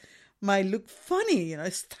that might look funny,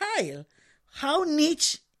 style. How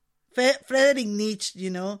Nietzsche, Friedrich Nietzsche,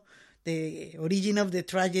 the origin of the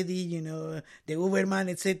tragedy, the Uberman,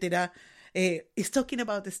 etc., is talking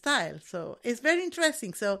about the style. So it's very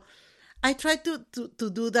interesting. So I tried to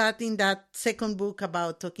do that in that second book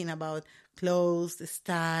talking about clothes,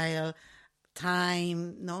 style,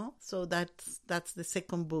 time, no? So that's the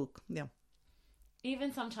second book, yeah.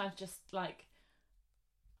 Even sometimes just like,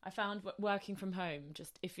 I found working from home,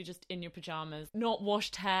 just if you're just in your pajamas, not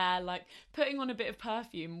washed hair, like putting on a bit of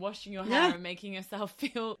perfume, washing your hair and making yourself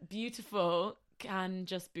feel beautiful can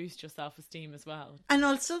just boost your self-esteem as well. And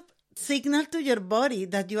also signal to your body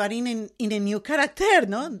that you are in a new character,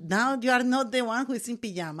 no? Now you are not the one who is in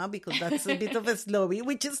pajama, because that's a bit of a slobby,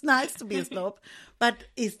 which is nice to be a slob, but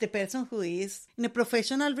it's the person who is in a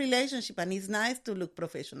professional relationship, and it's nice to look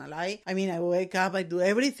professional. I mean, I wake up, I do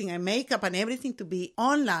everything, I make up and everything to be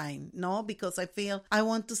online, no? Because I feel I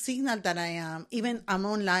want to signal that even I'm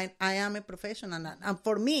online, I am a professional. And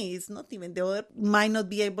for me, it's not even, the other might not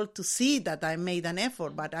be able to see that I made an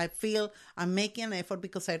effort, but I feel I'm making an effort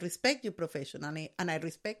because I respect you professionally and I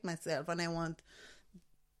respect myself, and I want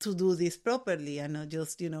to do this properly, and not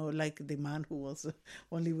just, like the man who was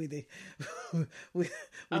only with a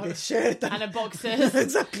shirt and a boxers.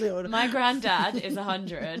 Exactly. My granddad is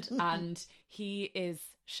 100 and he is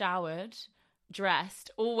showered, dressed,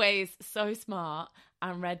 always so smart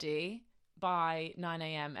and ready by 9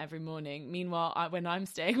 a.m. every morning. Meanwhile, when I'm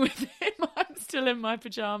staying with him, I'm still in my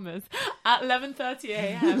pajamas at 11:30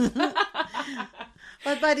 a.m.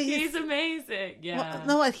 But he's amazing. Yeah.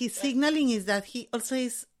 No, what he's signaling is that he also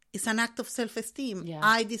is an act of self-esteem. Yeah.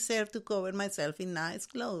 I deserve to cover myself in nice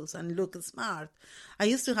clothes and look smart. I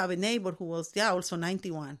used to have a neighbor who was, also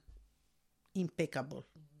 91. Impeccable.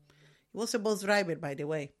 He was a bus driver, by the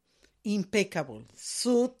way. Impeccable.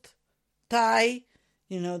 Suit, tie,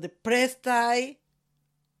 the press tie.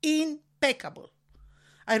 Impeccable.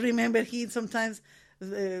 I remember he sometimes...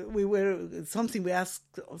 we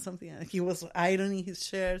asked or something, and he was ironing his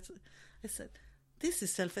shirt. I said, this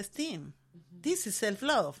is self-esteem. Mm-hmm. This is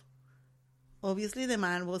self-love. Obviously, the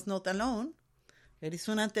man was not alone. Very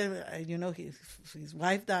soon after, his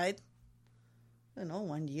wife died.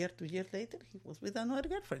 1 year, 2 years later, he was with another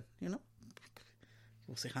girlfriend, He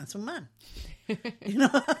was a handsome man,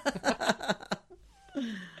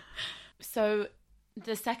 So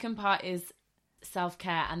the second part is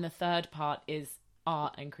self-care, and the third part is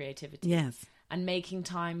art and creativity. Yes. And making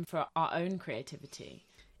time for our own creativity.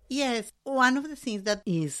 Yes. One of the things that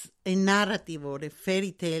is a narrative or a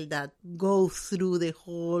fairy tale that goes through the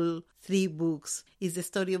whole 3 books is the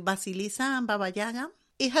story of Vasilisa and Baba Yaga.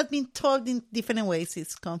 It has been told in different ways.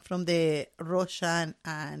 It's come from the Russian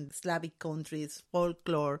and Slavic countries,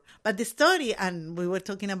 folklore. But the story, and we were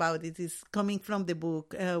talking about it, is coming from the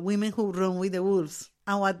book Women Who Run with the Wolves.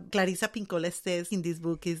 And what Clarissa Pinkola says in this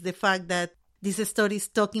book is the fact that this story is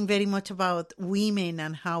talking very much about women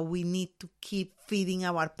and how we need to keep feeding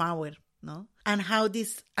our power, no? And how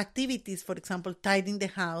these activities, for example, tidying the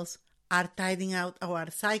house, are tidying out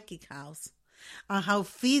our psychic house. And how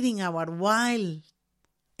feeding our wild,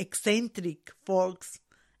 eccentric folks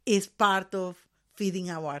is part of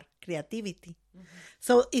feeding our creativity. Mm-hmm.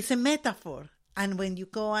 So it's a metaphor. And when you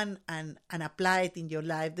go and apply it in your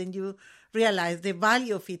life, then you realize the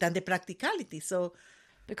value of it and the practicality. So...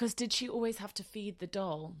 Because did she always have to feed the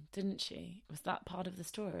doll, didn't she? Was that part of the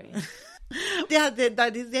story? Yeah,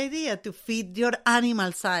 that is the idea, to feed your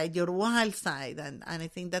animal side, your wild side. And I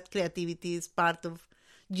think that creativity is part of...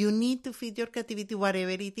 You need to feed your creativity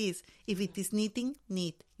whatever it is. If it is knitting,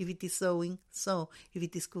 knit. If it is sewing, sew. If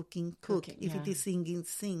it is cooking, cook. If it is singing,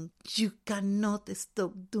 sing. You cannot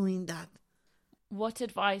stop doing that. What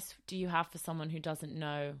advice do you have for someone who doesn't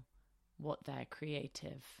know what their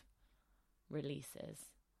creative release is?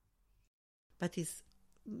 But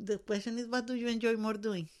the question is, what do you enjoy more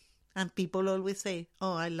doing? And people always say,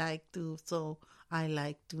 I like to sew, I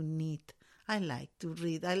like to knit, I like to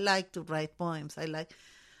read, I like to write poems, I like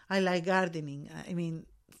gardening. I mean,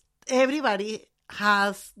 everybody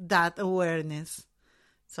has that awareness.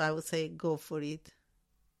 So I would say go for it.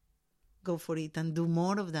 Go for it and do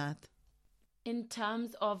more of that. In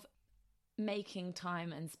terms of making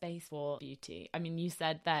time and space for beauty, I mean, you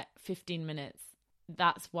said that 15 minutes,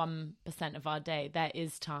 that's 1% of our day. There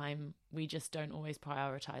is time. We just don't always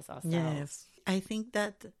prioritize ourselves. Yes. I think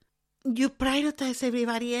that you prioritize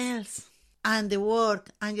everybody else, and the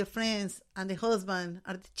work, and your friends, and the husband,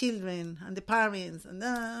 and the children, and the parents, and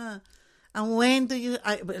when do you...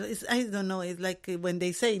 I don't know. It's like when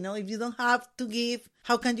they say, if you don't have to give,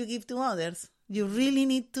 how can you give to others? You really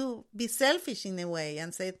need to be selfish in a way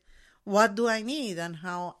and say, what do I need, and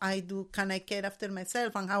how can I care after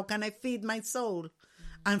myself, and how can I feed my soul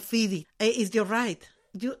and feed it? It's your right.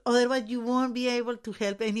 otherwise you won't be able to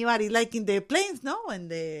help anybody, like in the planes, no? When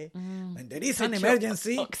there is an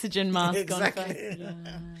emergency. Oxygen mask exactly. on first.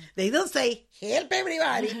 Yeah. They don't say, help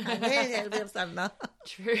everybody, and then help yourself, no?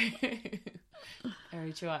 True.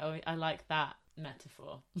 Very true. I like that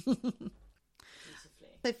metaphor.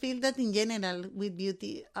 I feel that in general, with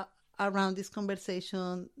beauty, around this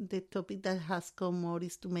conversation, the topic that has come more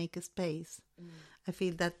is to make a space. I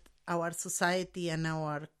feel that our society and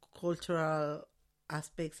our cultural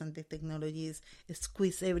aspects and the technologies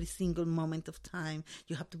squeeze every single moment of time.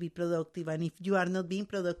 You have to be productive, and if you are not being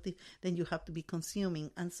productive, then you have to be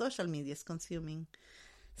consuming, and social media is consuming.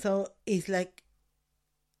 So it's like,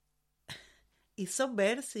 it's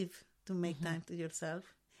subversive to make time to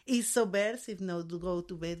yourself. It's subversive not to go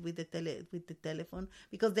to bed with the telephone,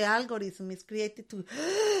 because the algorithm is created to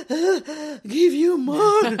give you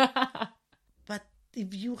more. But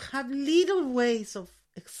if you have little ways of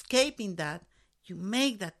escaping that, you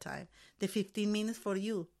make that time. The 15 minutes for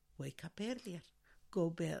you. Wake up earlier.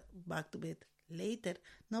 Go back to bed later.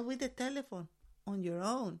 Not with the telephone. On your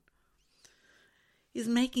own. It's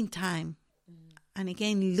making time. And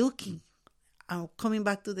again, looking. Coming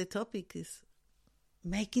back to the topic is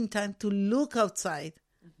making time to look outside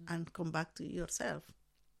and come back to yourself.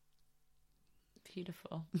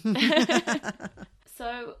 Beautiful.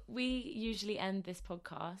 So we usually end this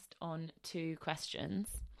podcast on 2 questions.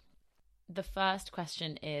 The first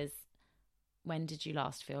question is, when did you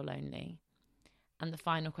last feel lonely? And the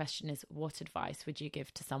final question is, what advice would you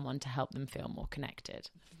give to someone to help them feel more connected?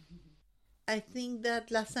 I think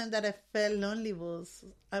that last time that I felt lonely was,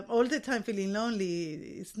 I'm all the time feeling lonely.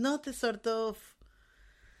 It's not a sort of,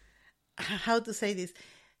 how to say this?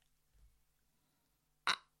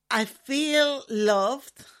 I feel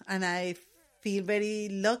loved and I feel very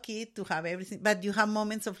lucky to have everything, but you have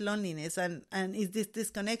moments of loneliness and it's this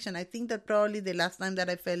disconnection. I think that probably the last time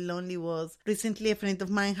that I felt lonely was recently. A friend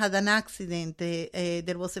of mine had an accident.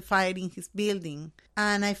 There was a fire in his building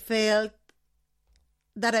and I felt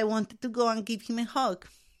that I wanted to go and give him a hug.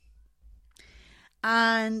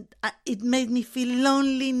 And it made me feel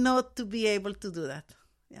lonely not to be able to do that.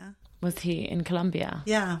 Yeah. Was he in Colombia?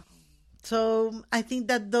 Yeah. So I think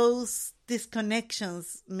that those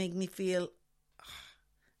disconnections make me feel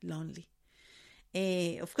lonely.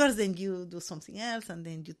 Of course, then you do something else and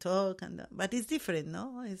then you talk, but it's different,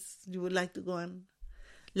 no? You would like to go on.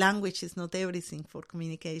 Language is not everything for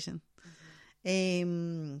communication.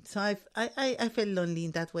 So I felt lonely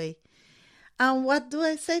in that way. And what do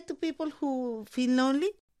I say to people who feel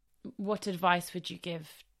lonely? What advice would you give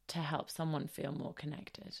to help someone feel more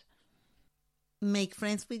connected? Make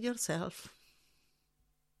friends with yourself.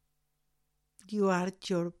 You are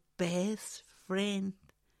your best friend.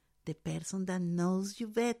 The person that knows you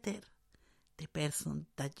better. The person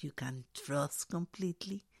that you can trust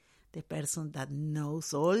completely. The person that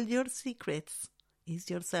knows all your secrets is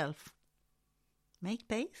yourself. Make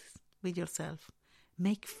peace with yourself.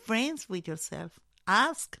 Make friends with yourself.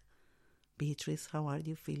 Ask, Beatriz, how are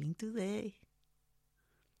you feeling today?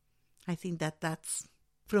 I think that's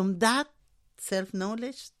from that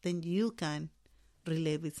self-knowledge, then you can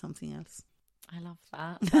relate with something else. I love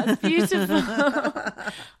that. That's beautiful.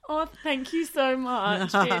 Oh, thank you so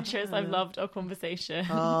much, Beatriz. I've loved our conversation.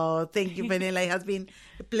 Oh, thank you, Penela. It has been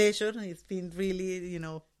a pleasure. It's been really,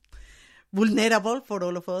 vulnerable for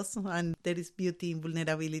all of us. And there is beauty in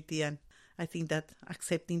vulnerability. And I think that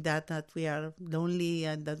accepting that we are lonely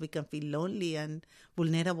and that we can feel lonely and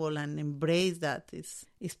vulnerable and embrace that is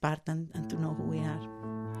part and to know who we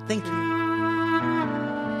are. Thank you.